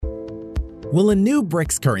Will a new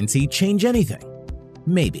BRICS currency change anything?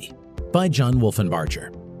 Maybe. By John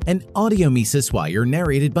Wolfenbarger. An audio Mises wire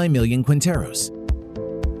narrated by Millian Quinteros.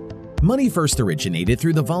 Money first originated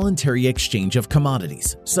through the voluntary exchange of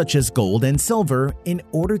commodities, such as gold and silver, in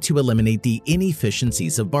order to eliminate the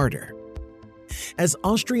inefficiencies of barter. As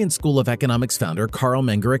Austrian School of Economics founder Karl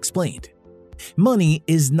Menger explained, money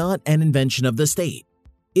is not an invention of the state.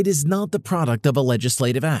 It is not the product of a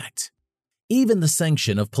legislative act. Even the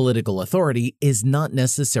sanction of political authority is not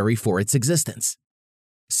necessary for its existence.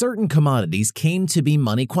 Certain commodities came to be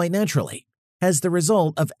money quite naturally, as the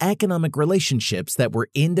result of economic relationships that were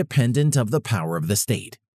independent of the power of the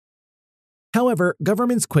state. However,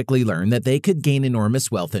 governments quickly learned that they could gain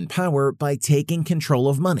enormous wealth and power by taking control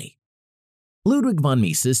of money. Ludwig von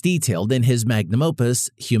Mises detailed in his magnum opus,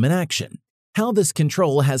 Human Action, how this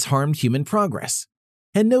control has harmed human progress,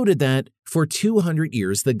 and noted that, for 200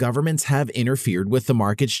 years the governments have interfered with the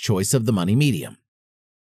market's choice of the money medium.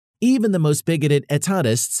 Even the most bigoted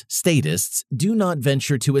etatists, statists, do not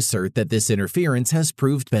venture to assert that this interference has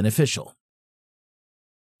proved beneficial.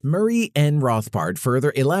 Murray N. Rothbard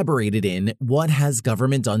further elaborated in What Has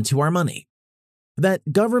Government Done to Our Money?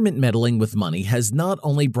 That government meddling with money has not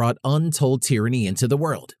only brought untold tyranny into the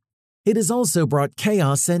world, it has also brought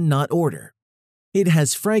chaos and not order. It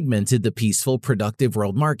has fragmented the peaceful, productive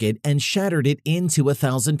world market and shattered it into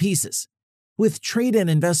 1,000 pieces, with trade and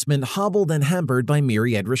investment hobbled and hampered by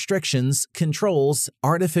myriad restrictions, controls,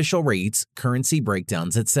 artificial rates, currency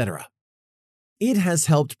breakdowns, etc. It has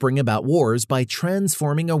helped bring about wars by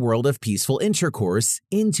transforming a world of peaceful intercourse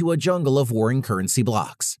into a jungle of warring currency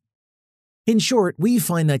blocks. In short, we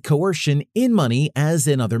find that coercion in money, as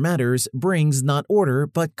in other matters, brings not order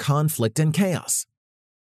but conflict and chaos.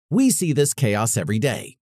 We see this chaos every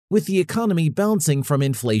day, with the economy bouncing from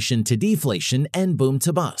inflation to deflation and boom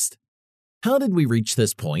to bust. How did we reach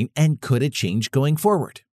this point, and could it change going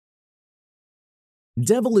forward?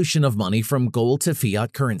 Devolution of money from gold to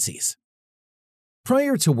fiat currencies.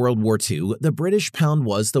 Prior to World War II, the British pound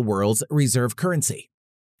was the world's reserve currency.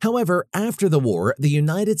 However, after the war, the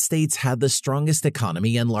United States had the strongest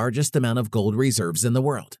economy and largest amount of gold reserves in the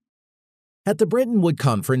world. At the Bretton Woods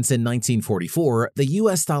Conference in 1944, the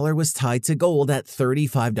US dollar was tied to gold at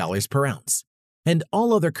 $35 per ounce, and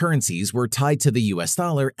all other currencies were tied to the US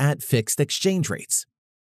dollar at fixed exchange rates.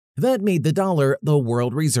 That made the dollar the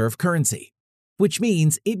world reserve currency, which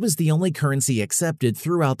means it was the only currency accepted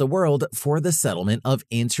throughout the world for the settlement of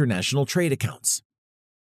international trade accounts.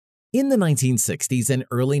 In the 1960s and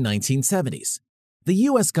early 1970s, the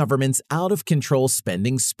U.S. government's out-of-control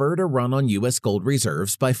spending spurred a run on U.S. gold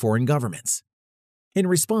reserves by foreign governments. In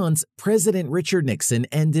response, President Richard Nixon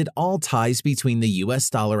ended all ties between the U.S.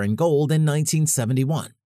 dollar and gold in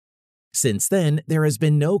 1971. Since then, there has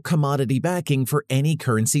been no commodity backing for any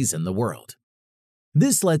currencies in the world.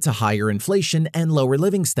 This led to higher inflation and lower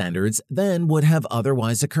living standards than would have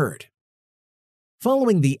otherwise occurred.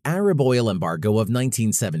 Following the Arab oil embargo of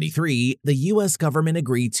 1973, the U.S. government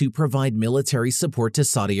agreed to provide military support to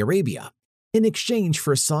Saudi Arabia in exchange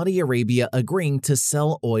for Saudi Arabia agreeing to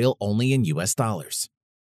sell oil only in U.S. dollars.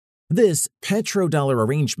 This petrodollar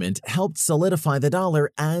arrangement helped solidify the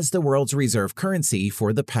dollar as the world's reserve currency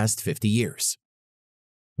for the past 50 years.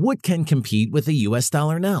 What can compete with the U.S.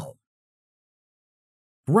 dollar now?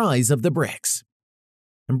 Rise of the BRICS.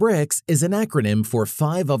 BRICS is an acronym for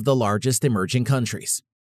 5 of the largest emerging countries: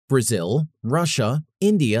 Brazil, Russia,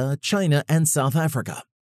 India, China, and South Africa.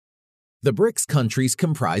 The BRICS countries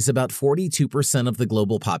comprise about 42% of the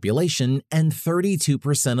global population and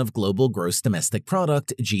 32% of global gross domestic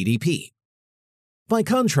product, GDP. By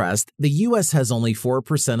contrast, the U.S. has only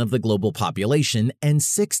 4% of the global population and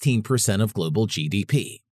 16% of global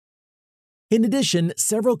GDP. In addition,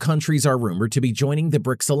 several countries are rumored to be joining the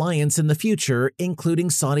BRICS alliance in the future, including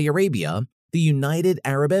Saudi Arabia, the United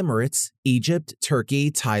Arab Emirates, Egypt,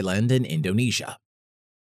 Turkey, Thailand, and Indonesia.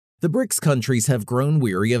 The BRICS countries have grown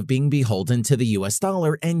weary of being beholden to the US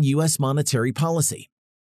dollar and US monetary policy.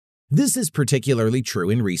 This is particularly true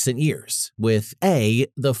in recent years, with A,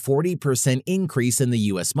 the 40% increase in the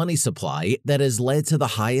US money supply that has led to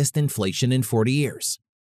the highest inflation in 40 years.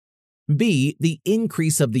 B, the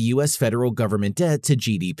increase of the U.S. federal government debt to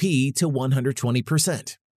GDP to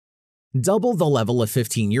 120%. Double the level of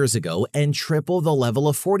 15 years ago and triple the level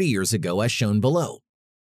of 40 years ago as shown below.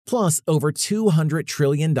 Plus over $200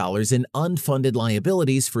 trillion in unfunded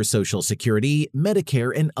liabilities for Social Security,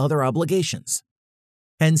 Medicare, and other obligations.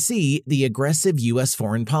 And C, the aggressive U.S.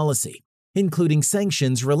 foreign policy, including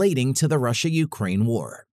sanctions relating to the Russia-Ukraine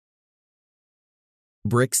war.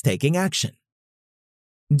 BRICS taking action.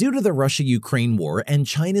 Due to the Russia-Ukraine war and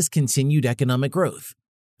China's continued economic growth,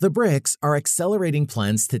 The BRICS are accelerating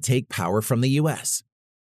plans to take power from the US.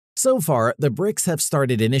 So far, the BRICS have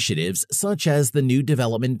started initiatives such as the new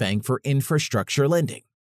Development Bank for Infrastructure Lending,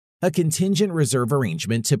 a contingent reserve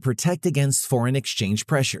arrangement to protect against foreign exchange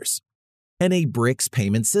pressures, and a BRICS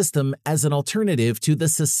payment system as an alternative to the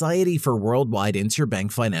Society for Worldwide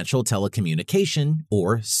Interbank Financial Telecommunication,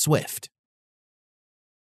 or SWIFT.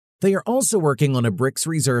 They are also working on a BRICS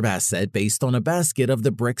reserve asset based on a basket of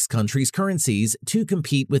the BRICS countries' currencies to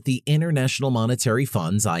compete with the International Monetary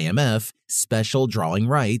Fund's (IMF) Special Drawing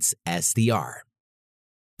Rights (SDR).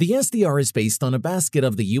 The SDR is based on a basket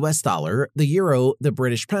of the US dollar, the euro, the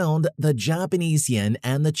British pound, the Japanese yen,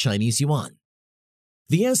 and the Chinese yuan.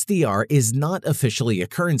 The SDR is not officially a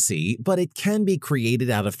currency, but it can be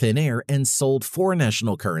created out of thin air and sold for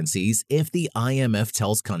national currencies if the IMF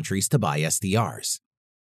tells countries to buy SDRs.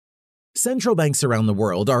 Central banks around the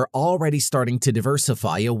world are already starting to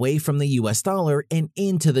diversify away from the US dollar and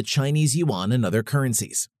into the Chinese yuan and other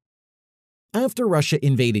currencies. After Russia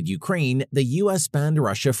invaded Ukraine, the US banned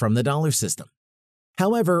Russia from the dollar system.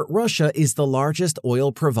 However, Russia is the largest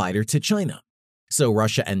oil provider to China, so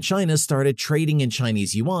Russia and China started trading in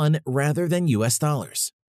Chinese yuan rather than US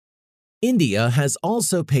dollars. India has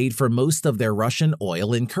also paid for most of their Russian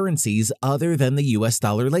oil in currencies other than the US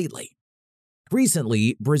dollar lately.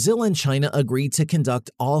 Recently, Brazil and China agreed to conduct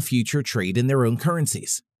all future trade in their own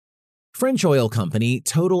currencies. French oil company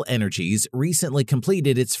Total Energies recently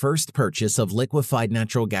completed its first purchase of liquefied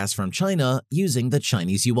natural gas from China using the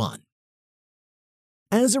Chinese yuan.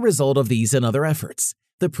 As a result of these and other efforts,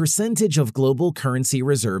 the percentage of global currency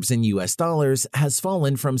reserves in US dollars has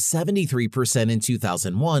fallen from 73% in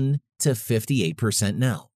 2001 to 58%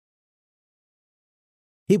 now.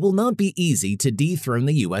 It will not be easy to dethrone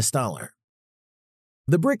the US dollar.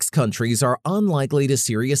 The BRICS countries are unlikely to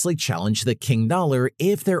seriously challenge the king dollar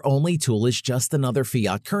if their only tool is just another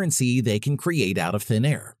fiat currency they can create out of thin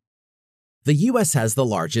air. The US has the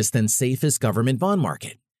largest and safest government bond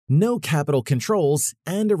market, no capital controls,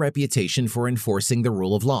 and a reputation for enforcing the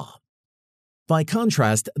rule of law. By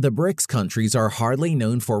contrast, the BRICS countries are hardly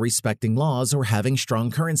known for respecting laws or having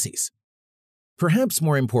strong currencies. Perhaps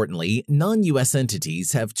more importantly, non-US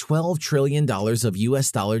entities have $12 trillion of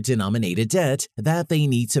US dollar-denominated debt that they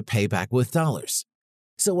need to pay back with dollars.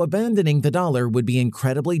 So abandoning the dollar would be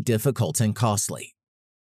incredibly difficult and costly.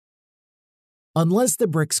 Unless the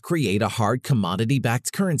BRICS create a hard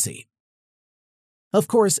commodity-backed currency. Of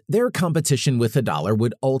course, their competition with the dollar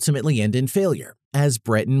would ultimately end in failure, as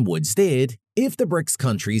Bretton Woods did, if the BRICS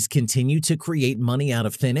countries continue to create money out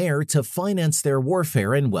of thin air to finance their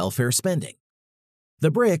warfare and welfare spending.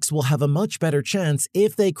 The BRICS will have a much better chance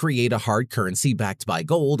if they create a hard currency backed by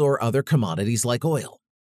gold or other commodities like oil.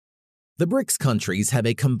 The BRICS countries have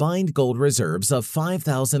a combined gold reserves of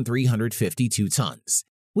 5,352 tons,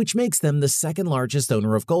 which makes them the second largest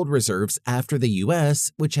owner of gold reserves after the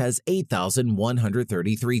US, which has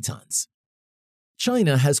 8,133 tons.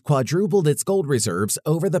 China has quadrupled its gold reserves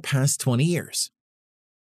over the past 20 years.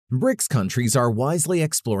 BRICS countries are wisely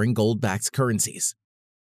exploring gold-backed currencies.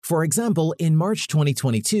 For example, in March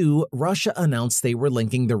 2022, Russia announced they were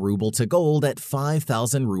linking the ruble to gold at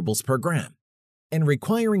 5,000 rubles per gram and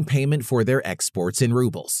requiring payment for their exports in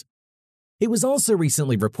rubles. It was also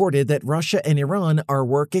recently reported that Russia and Iran are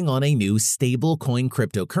working on a new stablecoin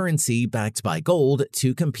cryptocurrency backed by gold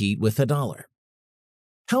to compete with the dollar.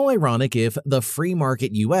 How ironic if the free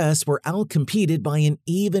market US were outcompeted by an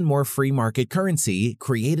even more free market currency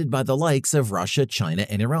created by the likes of Russia, China,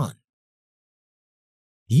 and Iran.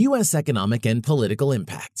 US economic and political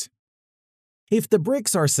impact. If the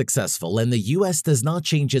BRICS are successful and the US does not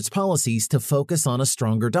change its policies to focus on a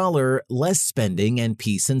stronger dollar, less spending, and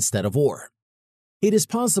peace instead of war, it is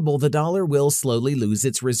possible the dollar will slowly lose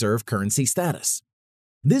its reserve currency status.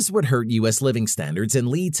 This would hurt US living standards and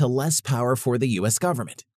lead to less power for the US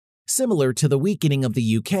government, similar to the weakening of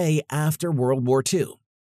the UK after World War II.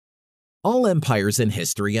 All empires in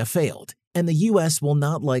history have failed, and the US will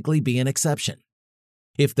not likely be an exception.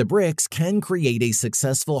 If the BRICS can create a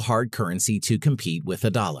successful hard currency to compete with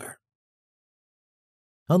the dollar.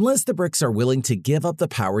 Unless the BRICS are willing to give up the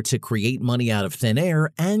power to create money out of thin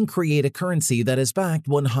air and create a currency that is backed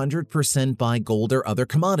 100% by gold or other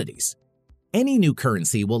commodities, any new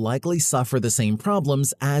currency will likely suffer the same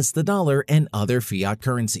problems as the dollar and other fiat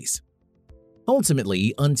currencies.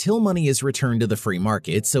 Ultimately, until money is returned to the free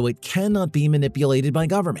market so it cannot be manipulated by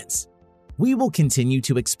governments, we will continue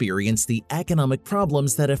to experience the economic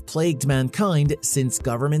problems that have plagued mankind since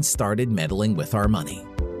governments started meddling with our money.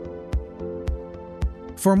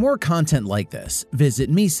 For more content like this, visit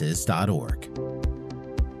Mises.org.